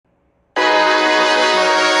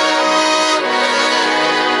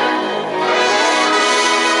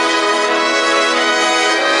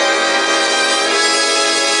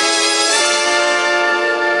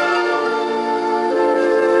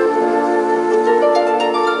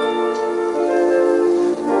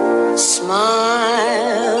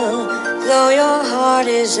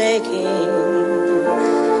aching.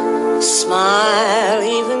 Smile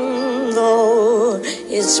even though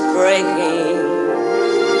it's breaking.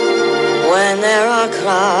 When there are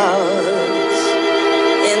clouds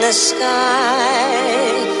in the sky,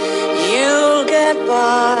 you'll get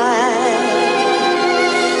by.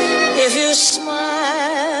 If you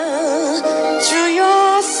smile through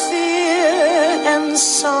your fear and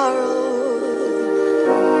sorrow,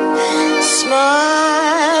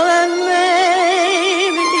 smile and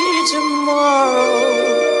maybe tomorrow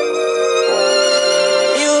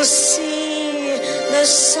you'll see the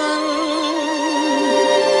sun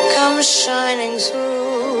come shining through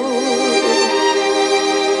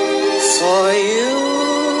for you.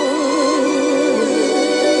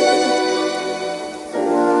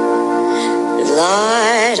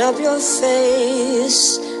 Light up your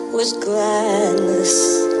face with gladness.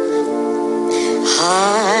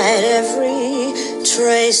 Hide every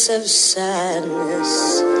trace of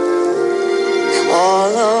sadness.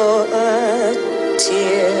 Although a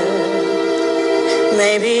tear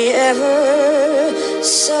may be ever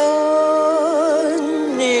so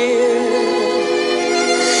near,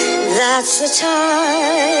 that's the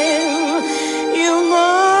time you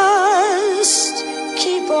must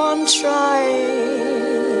keep on trying.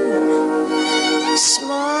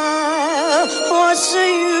 Smile, what's the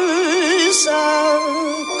use of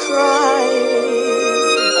crying?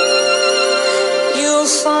 You'll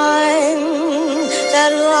find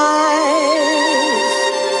that life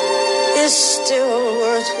is still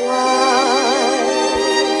worthwhile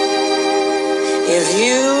if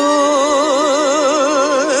you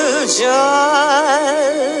just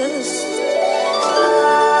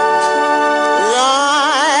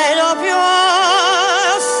light up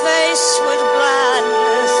your face with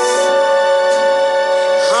gladness.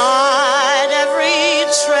 Hide every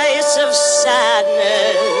trace of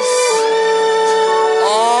sadness.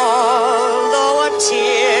 Although a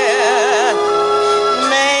tear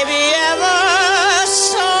may be ever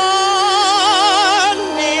so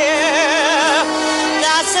near,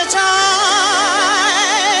 that's the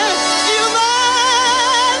time you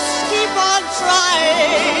must keep on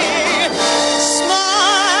trying.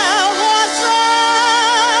 Smile, what's the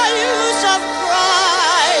use of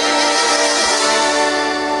crying?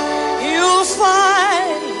 You'll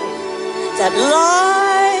find that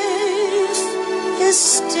life is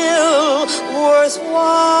still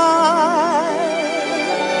worthwhile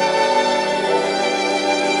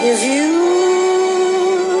if you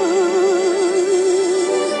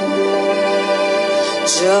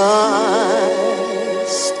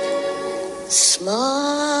just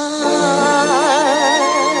smile.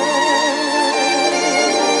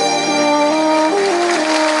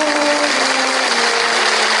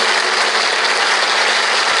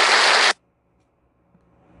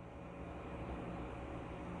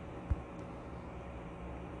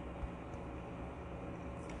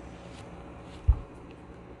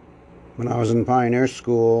 When I was in Pioneer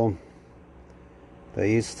School,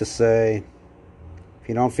 they used to say, if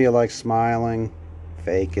you don't feel like smiling,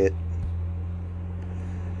 fake it.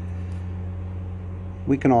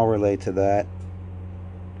 We can all relate to that.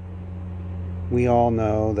 We all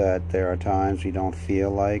know that there are times we don't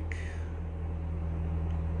feel like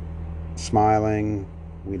smiling.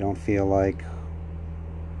 We don't feel like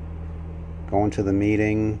going to the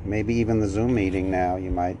meeting, maybe even the Zoom meeting now.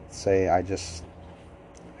 You might say, I just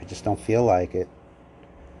don't feel like it.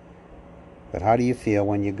 But how do you feel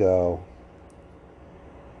when you go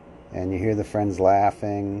and you hear the friends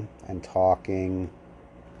laughing and talking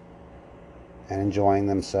and enjoying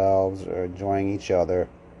themselves or enjoying each other?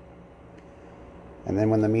 And then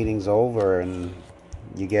when the meeting's over and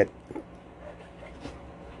you get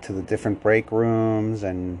to the different break rooms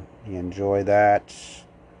and you enjoy that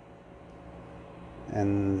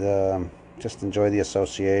and just enjoy the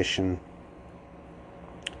association.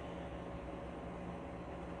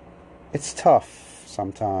 It's tough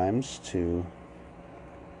sometimes to,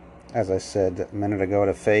 as I said a minute ago,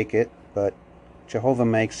 to fake it, but Jehovah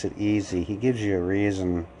makes it easy. He gives you a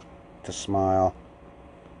reason to smile.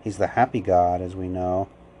 He's the happy God, as we know.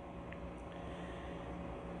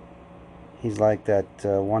 He's like that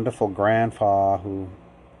wonderful grandpa who,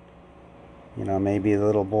 maybe the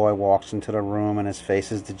little boy walks into the room and his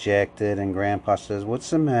face is dejected and grandpa says, "What's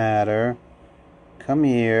the matter? Come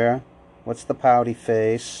here. What's the pouty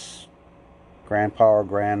face?" Grandpa or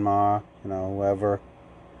grandma, whoever.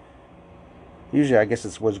 Usually, I guess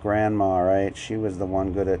it was grandma, right? She was the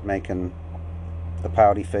one good at making the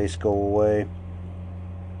pouty face go away.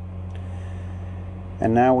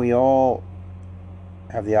 And now we all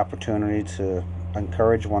have the opportunity to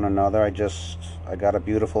encourage one another. I got a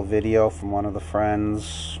beautiful video from one of the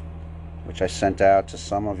friends, which I sent out to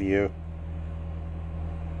some of you.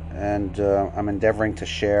 And I'm endeavoring to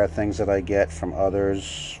share things that I get from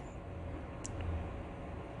others.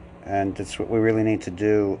 And it's what we really need to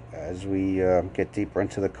do as we get deeper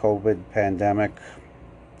into the COVID pandemic,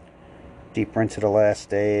 deeper into the last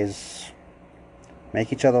days.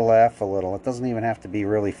 Make each other laugh a little. It doesn't even have to be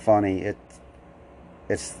really funny.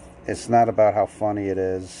 It's not about how funny it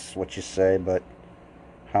is, what you say, but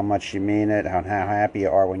how much you mean it, how happy you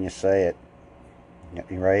are when you say it.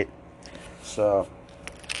 Right? So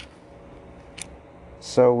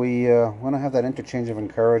we want to have that interchange of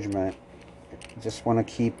encouragement. Just want to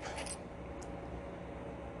keep,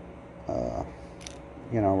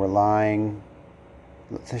 relying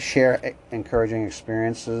to share encouraging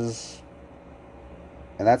experiences.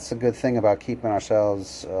 And that's the good thing about keeping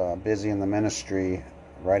ourselves busy in the ministry,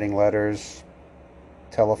 writing letters,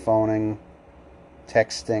 telephoning,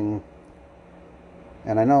 texting.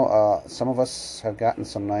 And I know some of us have gotten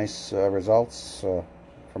some nice results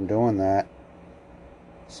from doing that.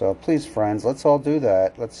 So please, friends, let's all do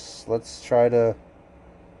that. Let's try to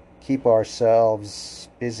keep ourselves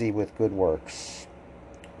busy with good works.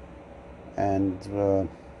 And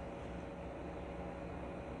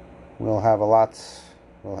we'll have a lot.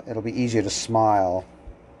 Well, it'll be easier to smile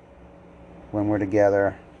when we're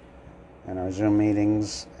together in our Zoom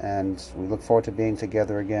meetings, and we look forward to being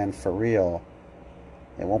together again for real.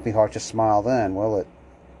 It won't be hard to smile then, will it?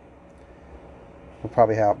 We'll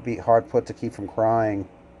probably be hard put to keep from crying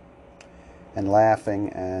and laughing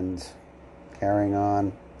and carrying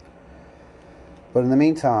on. But in the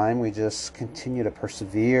meantime, we just continue to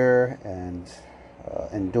persevere and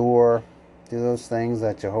endure. Do those things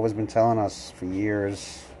that Jehovah's been telling us for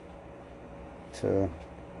years to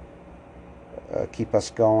keep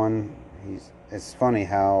us going. It's funny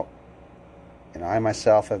how, I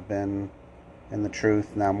myself have been in the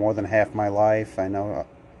truth now more than half my life. I know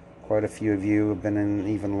quite a few of you have been in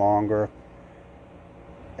even longer.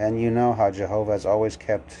 And you know how Jehovah has always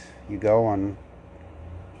kept you going.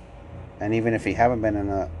 And even if you haven't been in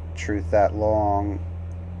the truth that long,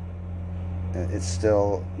 it's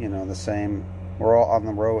still, the same. We're all on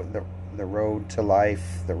the road to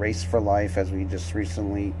life, the race for life, as we just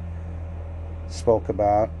recently spoke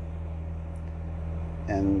about.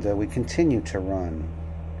 And we continue to run.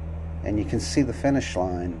 And you can see the finish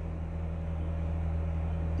line.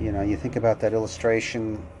 You think about that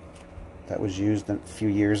illustration that was used a few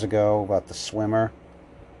years ago about the swimmer.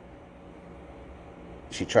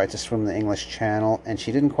 She tried to swim the English Channel, and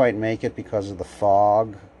she didn't quite make it because of the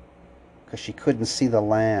fog, because she couldn't see the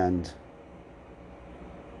land.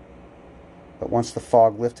 But once the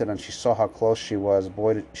fog lifted and she saw how close she was,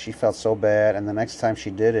 boy, she felt so bad. And the next time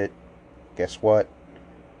she did it, guess what?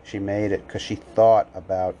 She made it, because she thought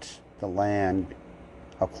about the land,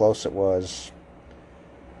 how close it was.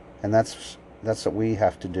 And that's what we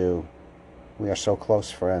have to do. We are so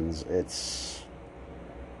close, friends.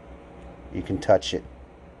 You can touch it.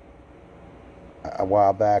 A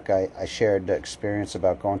while back, I shared the experience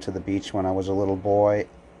about going to the beach when I was a little boy.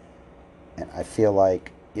 And I feel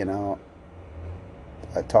like, I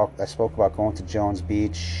spoke about going to Jones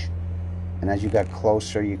Beach. And as you got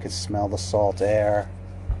closer, you could smell the salt air.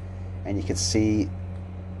 And you could see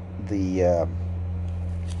the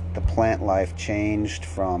plant life changed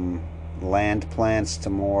from land plants to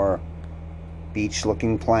more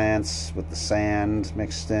beach-looking plants with the sand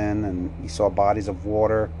mixed in, and you saw bodies of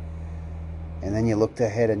water. And then you looked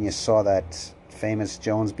ahead and you saw that famous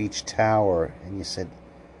Jones Beach Tower, and you said,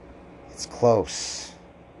 it's close.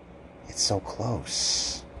 It's so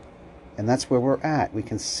close. And that's where we're at. We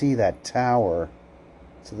can see that tower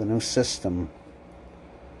to the new system.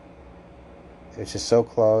 It's just so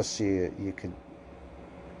close, you could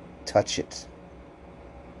touch it.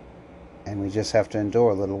 And we just have to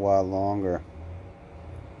endure a little while longer.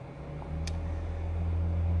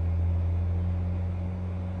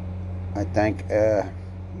 I thank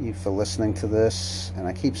you for listening to this. And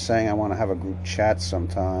I keep saying I want to have a group chat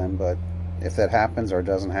sometime, but if that happens or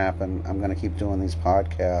doesn't happen, I'm going to keep doing these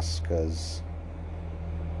podcasts, because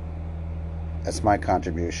that's my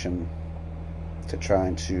contribution to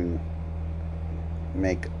trying to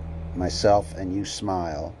make myself and you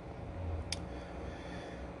smile.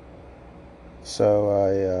 So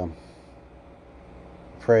I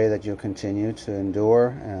pray that you'll continue to endure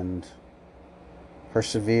and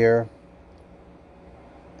persevere,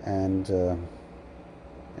 and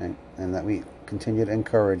that we continue to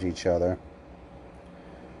encourage each other.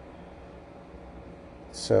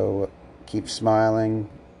 So keep smiling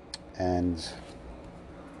and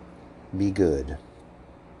be good.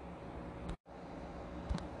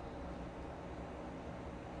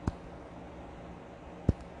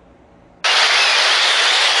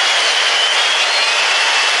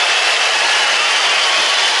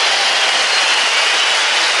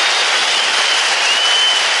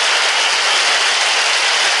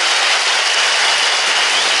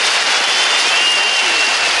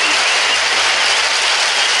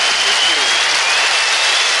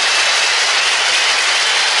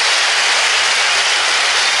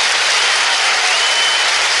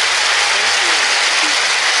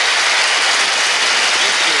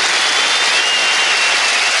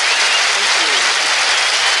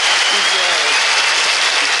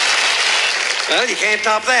 Well, you can't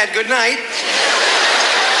top that. Good night.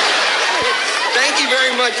 Thank you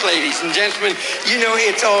very much, ladies and gentlemen. You know,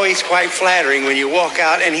 it's always quite flattering when you walk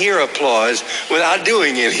out and hear applause without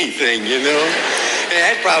doing anything, you know? And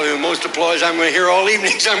that's probably the most applause I'm going to hear all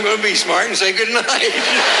evening, so I'm going to be smart and say good night.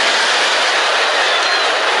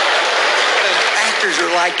 Actors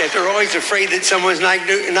are like that. They're always afraid that someone's not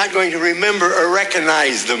going to remember or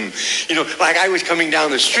recognize them. You know, like I was coming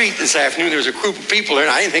down the street this afternoon. There was a group of people there,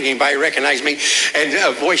 and I didn't think anybody recognized me. And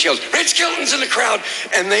a voice yells, "Rich Kilton's in the crowd."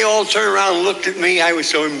 And they all turned around and looked at me. I was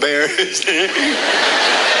so embarrassed.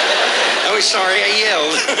 I was sorry I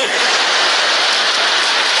yelled.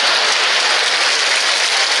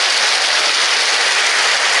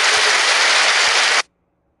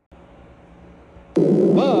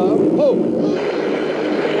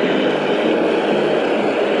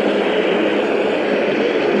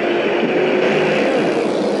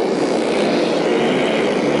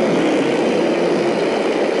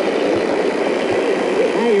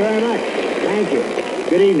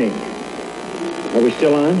 Good evening. Are we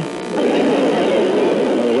still on?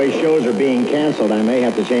 Well, the way shows are being canceled, I may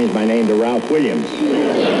have to change my name to Ralph Williams.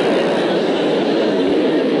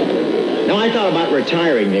 No, I thought about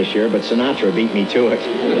retiring this year, but Sinatra beat me to it.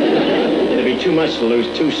 It'd be too much to lose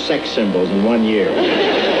 2 sex symbols in 1 year.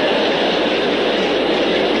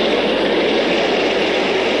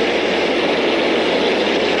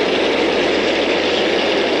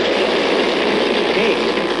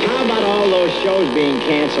 Shows being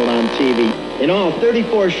canceled on TV. In all,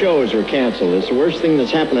 34 shows were canceled. It's the worst thing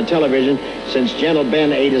that's happened to television since Gentle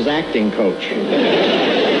Ben ate his acting coach.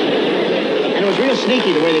 And it was real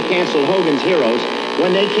sneaky the way they canceled Hogan's Heroes.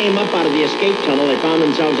 When they came up out of the escape tunnel, they found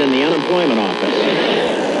themselves in the unemployment office.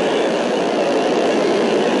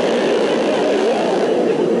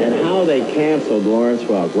 And how they canceled Lawrence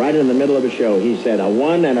Welk. Right in the middle of the show, he said a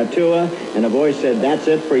 1 and a 2, and a voice said, "That's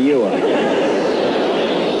it for you."